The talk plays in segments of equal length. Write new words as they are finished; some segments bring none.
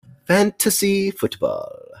fantasy football.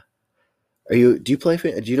 Do you play?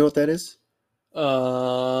 Do you know what that is?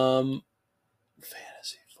 Fantasy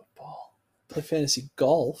football. Play fantasy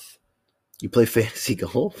golf. You play fantasy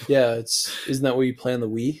golf? Yeah, isn't that what you play on the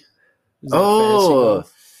Wii? Isn't that fantasy Oh,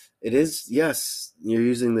 golf? it is. Yes, you're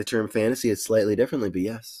using the term fantasy. It's slightly differently, but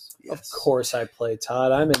yes. Of course, I play,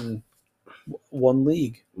 Todd. I'm in one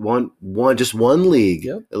league. Just one league.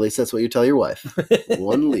 Yep. At least that's what you tell your wife.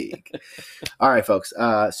 One league. All right, folks.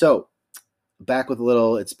 So back with a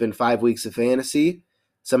little. It's been 5 weeks of fantasy.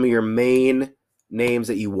 Some of your main names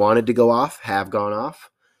that you wanted to go off have gone off.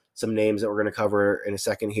 Some names that we're going to cover in a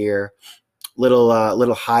second here.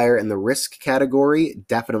 Little higher in the risk category.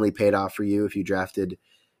 Definitely paid off for you if you drafted,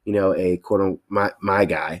 a quote my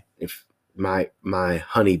guy, if my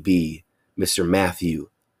honeybee, Mr. Matthew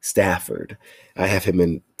Stafford. I have him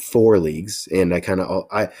in 4 leagues, and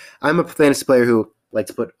I'm a fantasy player who likes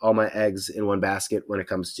to put all my eggs in one basket when it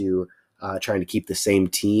comes to trying to keep the same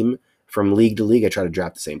team from league to league. I try to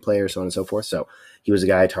draft the same player, so on and so forth. So he was a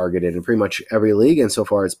guy I targeted in pretty much every league, and so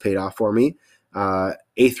far it's paid off for me.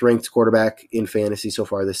 8th ranked quarterback in fantasy so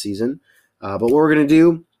far this season. But what we're going to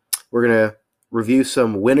do, we're going to review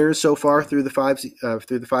some winners so far through the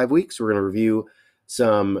 5 weeks. We're going to review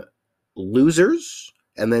some losers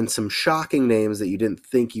and then some shocking names that you didn't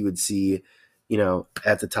think you would see,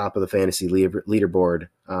 at the top of the fantasy leaderboard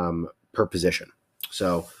per position.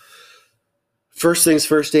 So first things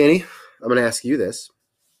first, Danny, I'm going to ask you this.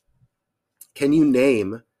 Can you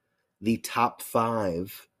name the top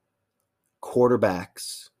 5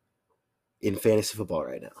 quarterbacks in fantasy football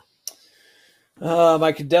right now?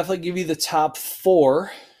 I could definitely give you the top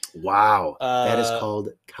 4. Wow. That is called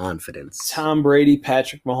confidence. Tom Brady,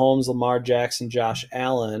 Patrick Mahomes, Lamar Jackson, Josh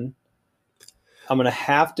Allen. I'm going to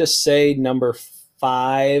have to say number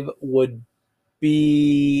 5 would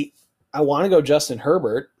be, I want to go Justin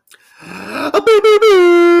Herbert.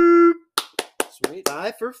 Sweet.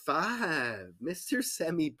 5 for 5. Mr.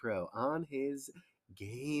 Semi-Pro on his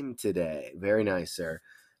game today. Very nice, sir.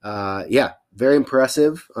 Very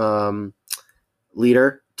impressive.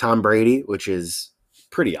 Leader, Tom Brady, which is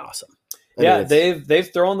pretty awesome.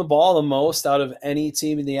 They've thrown the ball the most out of any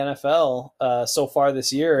team in the NFL so far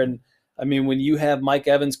this year. And I mean, when you have Mike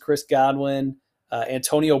Evans, Chris Godwin,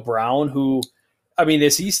 Antonio Brown, who, I mean,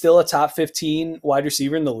 is he still a top 15 wide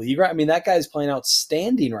receiver in the league? Right? I mean, that guy's playing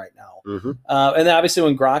outstanding right now. Mm-hmm. And then obviously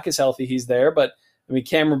when Gronk is healthy, he's there. But I mean,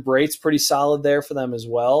 Cameron Brate's pretty solid there for them as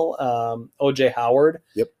well. O.J. Howard.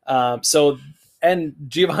 Yep. And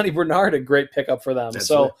Giovanni Bernard, a great pickup for them. That's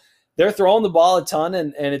so right. They're throwing the ball a ton,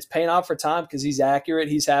 and it's paying off for Tom because he's accurate.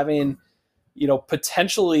 He's having,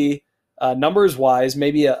 potentially numbers-wise,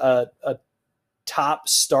 maybe a top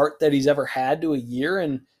start that he's ever had to a year,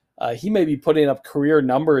 and he may be putting up career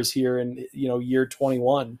numbers here in, year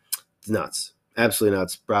 21. It's nuts. Absolutely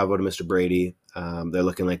nuts. Bravo to Mr. Brady. They're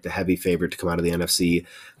looking like the heavy favorite to come out of the NFC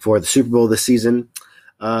for the Super Bowl this season.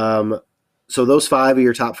 So those 5 are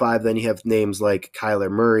your top 5. Then you have names like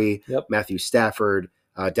Kyler Murray, Yep. Matthew Stafford,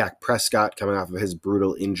 Dak Prescott coming off of his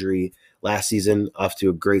brutal injury last season, off to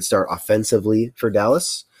a great start offensively for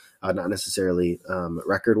Dallas. Not necessarily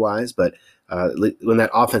record-wise, but when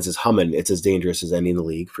that offense is humming, it's as dangerous as any in the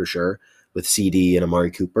league for sure, with CD and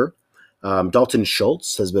Amari Cooper. Dalton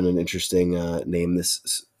Schultz has been an interesting name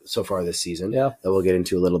so far this season that we'll get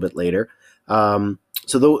into a little bit later. So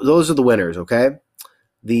those are the winners, okay?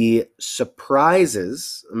 The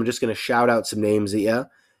surprises, I'm just going to shout out some names at you,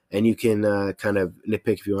 and you can kind of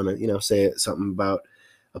nitpick if you want to, say something about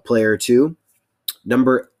a player or two.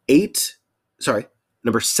 Number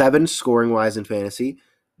 7 scoring-wise in fantasy,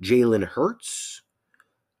 Jalen Hurts.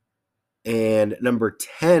 And number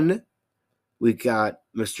 10, we got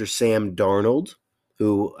Mr. Sam Darnold,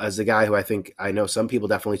 who, as a guy who I know some people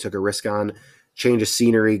definitely took a risk on, change of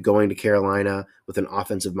scenery, going to Carolina with an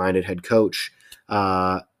offensive-minded head coach.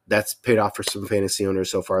 That's paid off for some fantasy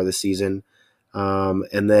owners so far this season.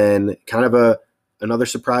 And then kind of another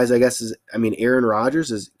surprise, I guess, is, Aaron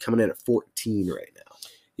Rodgers is coming in at 14 right now.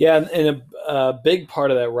 Yeah, and a big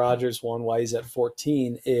part of that Rodgers one, why he's at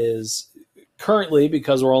 14, is currently,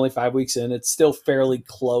 because we're only 5 weeks in, it's still fairly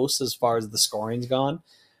close as far as the scoring's gone.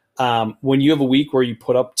 When you have a week where you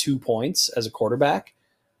put up 2 points as a quarterback,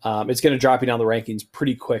 it's going to drop you down the rankings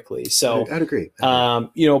pretty quickly. So I'd agree.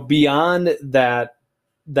 Beyond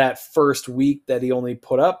that first week that he only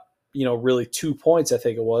put up, really 2 points, I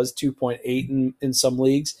think it was 2.8 in some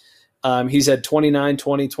leagues. He's had 29,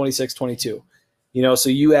 20, 26, 22. So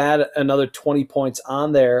you add another 20 points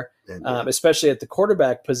on there, especially at the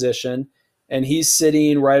quarterback position, and he's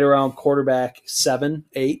sitting right around quarterback 7,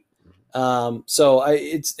 8. So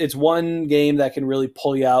it's one game that can really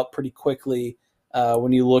pull you out pretty quickly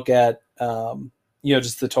when you look at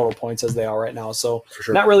just the total points as they are right now. So For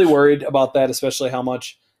sure. not really worried about that, especially how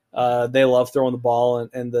much they love throwing the ball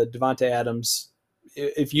and the Devontae Adams.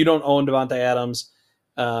 If you don't own Devontae Adams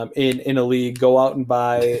in a league, go out and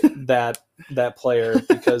buy that player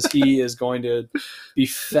because he is going to be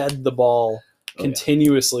fed the ball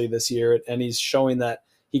continuously this year, and he's showing that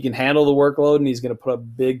he can handle the workload and he's going to put up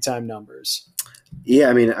big time numbers. Yeah,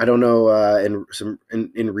 I mean, I don't know in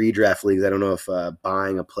redraft leagues, I don't know if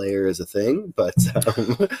buying a player is a thing, but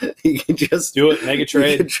you can just do it, make a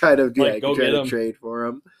trade, you can try to go get him. Trade for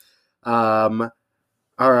him.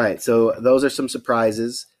 All right, so those are some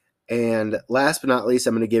surprises, and last but not least,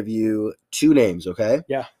 I'm going to give you two names, okay?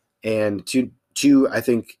 Yeah, and two I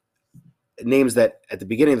think names that at the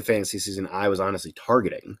beginning of the fantasy season I was honestly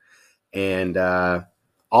targeting, and all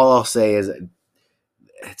I'll say is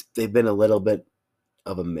they've been a little bit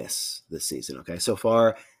of a miss this season. Okay, so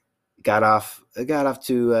far got out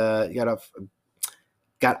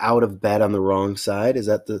of bed on the wrong side. Is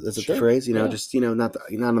that the phrase? Just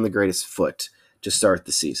not on the greatest foot to start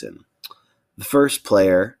the season. The first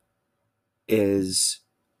player is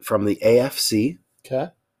from the AFC. Okay.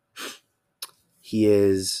 He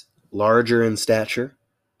is larger in stature.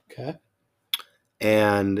 Okay.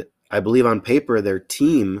 And I believe on paper their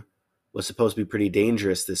team was supposed to be pretty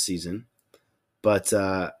dangerous this season, but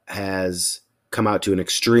has come out to an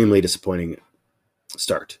extremely disappointing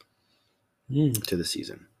start to the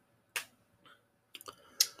season.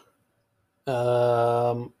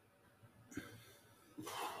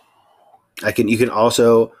 You can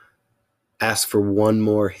also ask for one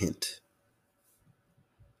more hint.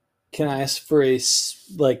 Can I ask for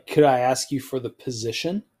could I ask you for the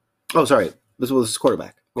position? Oh, sorry. This is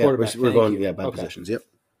quarterback. Quarterback. We're going by positions. Yep.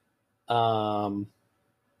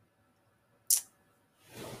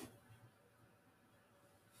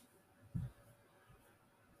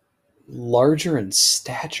 Larger in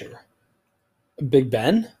stature. Big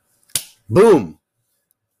Ben? Boom.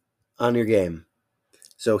 On your game.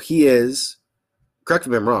 So he is, correct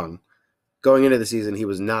me if I'm wrong, going into the season, he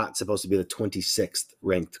was not supposed to be the 26th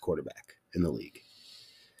ranked quarterback in the league.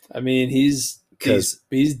 I mean, he's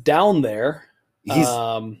down there. He's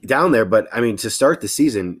down there, but I mean, to start the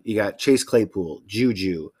season, you got Chase Claypool,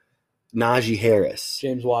 Juju, Najee Harris,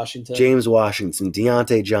 James Washington,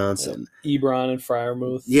 Deontay Johnson, Ebron and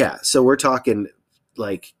Freiermuth. Yeah, so we're talking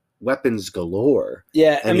like weapons galore.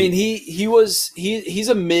 Yeah, I mean, he's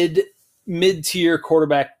a mid-tier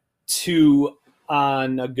quarterback 2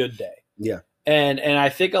 on a good day. Yeah. And I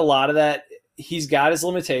think a lot of that, he's got his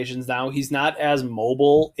limitations now. He's not as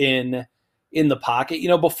mobile in the pocket.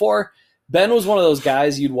 Before, Ben was one of those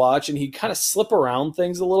guys you'd watch and he'd kind of slip around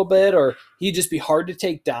things a little bit, or he'd just be hard to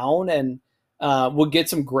take down and would get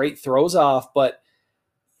some great throws off. But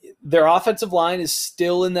their offensive line is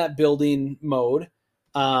still in that building mode.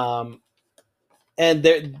 And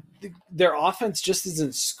their offense just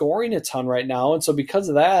isn't scoring a ton right now. And so because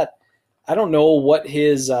of that, I don't know what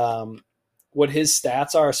his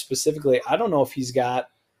stats are specifically. I don't know if he's got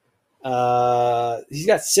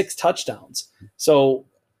 6 touchdowns. So,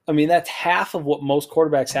 I mean, that's half of what most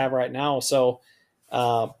quarterbacks have right now. So,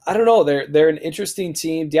 I don't know. They're an interesting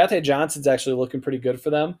team. Deontay Johnson's actually looking pretty good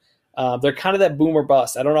for them. They're kind of that boom or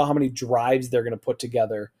bust. I don't know how many drives they're going to put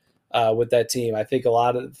together with that team. I think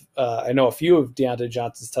I know a few of Deontay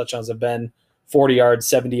Johnson's touchdowns have been 40 yards,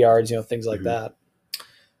 70 yards, things like that.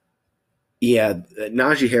 Yeah,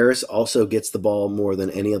 Najee Harris also gets the ball more than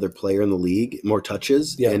any other player in the league, more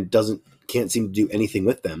touches, and can't seem to do anything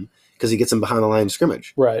with them because he gets them behind the line of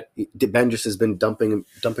scrimmage. Right. Ben just has been dumping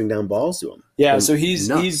down balls to him. Yeah, so he's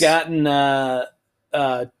gotten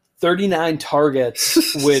 39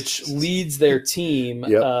 targets, which leads their team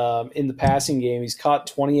in the passing game. He's caught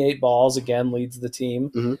 28 balls, again, leads the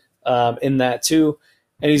team in that too.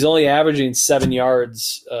 And he's only averaging 7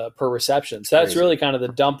 yards per reception. So that's really kind of the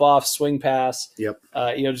dump off, swing pass. Yep.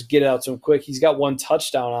 Just get it out to him quick. He's got 1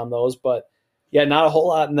 touchdown on those, but not a whole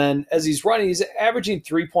lot. And then as he's running, he's averaging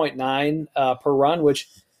 3.9 per run, which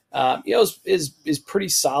is pretty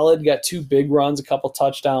solid. Got 2 big runs, a couple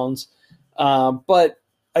touchdowns. But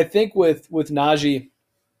I think with Najee,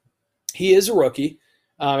 he is a rookie.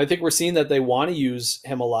 I think we're seeing that they want to use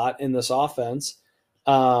him a lot in this offense.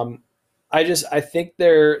 I think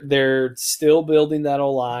they're still building that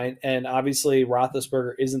O-line, and obviously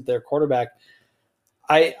Roethlisberger isn't their quarterback.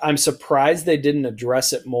 I'm surprised they didn't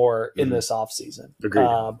address it more in this offseason. Agreed.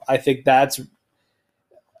 I think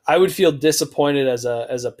I would feel disappointed as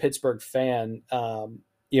a Pittsburgh fan,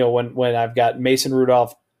 when I've got Mason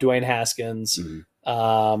Rudolph, Dwayne Haskins,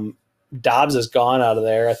 Dobbs is gone out of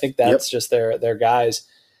there. I think that's just their guys.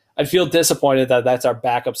 I'd feel disappointed that that's our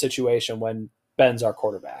backup situation when Ben's our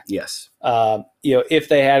quarterback. Yes. If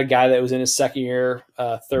they had a guy that was in his second year,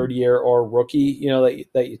 third year, or rookie,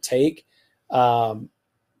 that you take,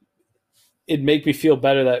 it'd make me feel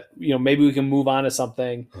better that, maybe we can move on to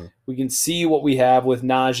something. Mm-hmm. We can see what we have with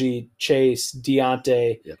Najee, Chase,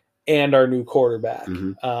 Deontay, and our new quarterback.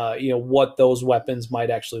 Mm-hmm. What those weapons might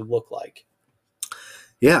actually look like.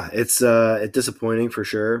 Yeah, it's disappointing for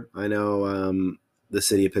sure. I know the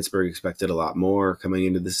city of Pittsburgh expected a lot more coming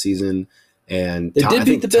into the season. And they did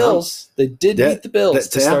beat the Bills. They did beat the Bills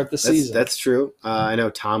to start the season. That's true. I know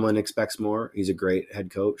Tomlin expects more. He's a great head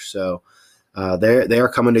coach. So they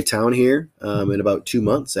are coming to town here in about 2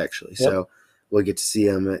 months, actually. Yep. So we'll get to see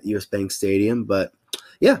them at US Bank Stadium. But,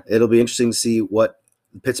 yeah, it'll be interesting to see what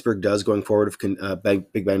Pittsburgh does going forward if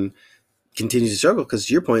Big Ben continues to struggle. Because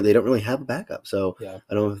to your point, they don't really have a backup. So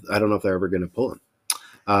I don't know if they're ever going to pull him.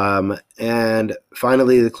 And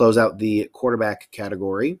finally, to close out the quarterback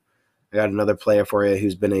category, I got another player for you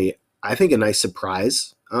who's been I think a nice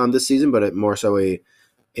surprise this season, but more so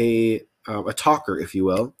a talker, if you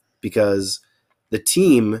will, because the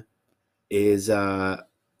team is I'll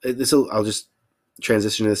just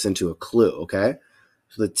transition this into a clue, okay?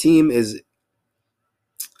 So the team is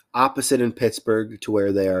opposite in Pittsburgh to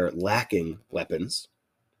where they are lacking weapons.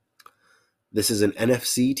 This is an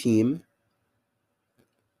NFC team,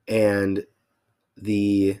 and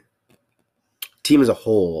the team as a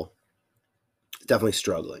whole is definitely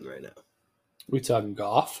struggling right now. We talking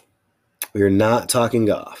Goff? We are not talking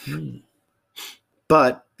Goff.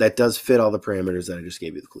 But that does fit all the parameters that I just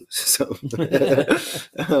gave you the clues. So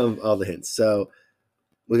all the hints. So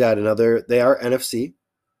we got they are NFC.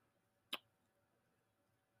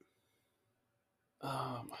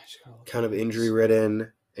 Kind of injury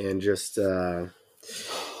ridden and just a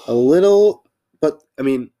little, but I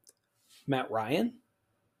mean, Matt Ryan?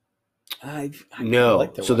 I no.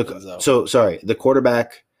 like their weapons, so sorry. The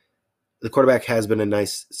quarterback has been a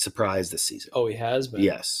nice surprise this season. Oh, he has been?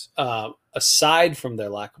 Yes. Aside from their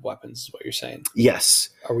lack of weapons, is what you're saying? Yes.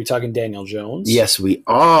 Are we talking Daniel Jones? Yes, we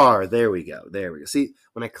are. There we go. See,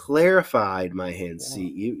 when I clarified my hints, see,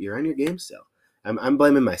 you're on your game still. I'm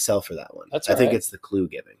blaming myself for that one. That's all right. I think it's the clue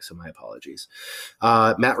giving, so my apologies.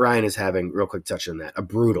 Matt Ryan is having, real quick touch on that, a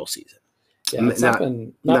brutal season. Yeah, it's not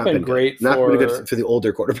been great. Not been good for the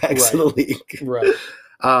older quarterbacks in the league. Right.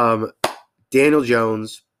 Daniel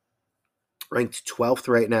Jones, ranked 12th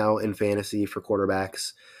right now in fantasy for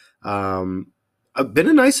quarterbacks. Been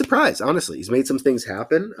a nice surprise, honestly. He's made some things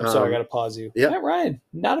happen. I'm sorry, I got to pause you. Yeah. Matt Ryan,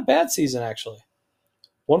 not a bad season, actually.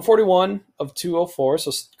 141 of 204,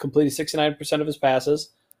 so completed 69% of his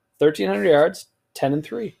passes, 1,300 yards,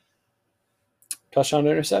 10-3. Touchdown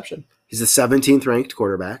interception. He's the 17th ranked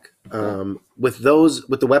quarterback. With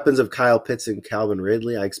the weapons of Kyle Pitts and Calvin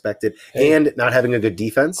Ridley, I expected, and not having a good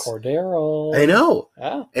defense. Cordero. I know.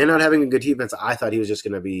 Yeah. And not having a good defense, I thought he was just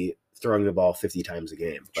going to be throwing the ball 50 times a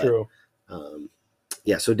game. But, true.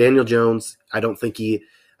 So Daniel Jones, I don't think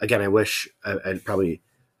I wish I'd probably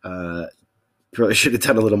should have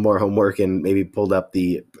done a little more homework and maybe pulled up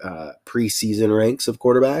the preseason ranks of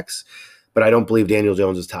quarterbacks, but I don't believe Daniel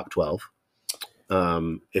Jones is top 12.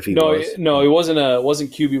 If he was. No, he wasn't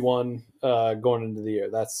QB1 going into the year.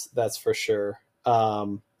 That's for sure.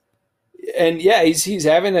 And yeah, he's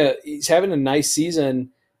having a nice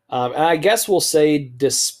season. And I guess we'll say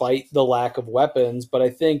despite the lack of weapons, but I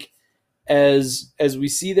think as we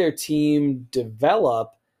see their team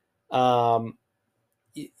develop,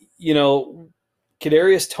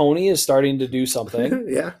 Kadarius Toney is starting to do something.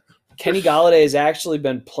 Yeah. Kenny Golladay has actually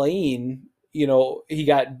been playing. He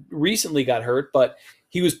recently got hurt, but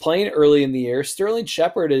he was playing early in the year. Sterling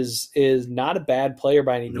Shepard is not a bad player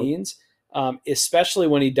by any means, especially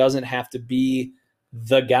when he doesn't have to be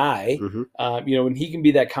the guy. Mm-hmm. When he can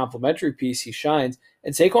be that complimentary piece, he shines.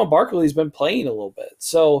 And Saquon Barkley's been playing a little bit.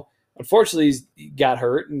 So unfortunately, he got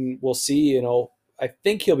hurt, and we'll see. I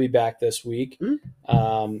think he'll be back this week.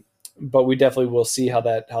 Mm-hmm. But we definitely will see how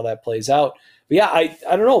that plays out. But yeah, I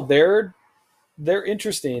don't know. They're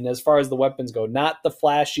interesting as far as the weapons go. Not the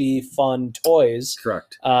flashy, fun toys.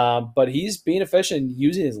 Correct. But he's being efficient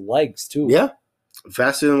using his legs too. Yeah.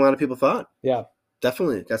 Faster than a lot of people thought. Yeah.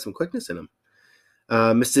 Definitely got some quickness in him.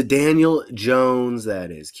 Mr. Daniel Jones, that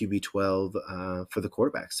is QB 12 for the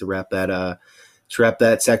quarterbacks to wrap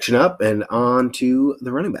that section up, and on to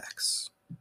the running backs.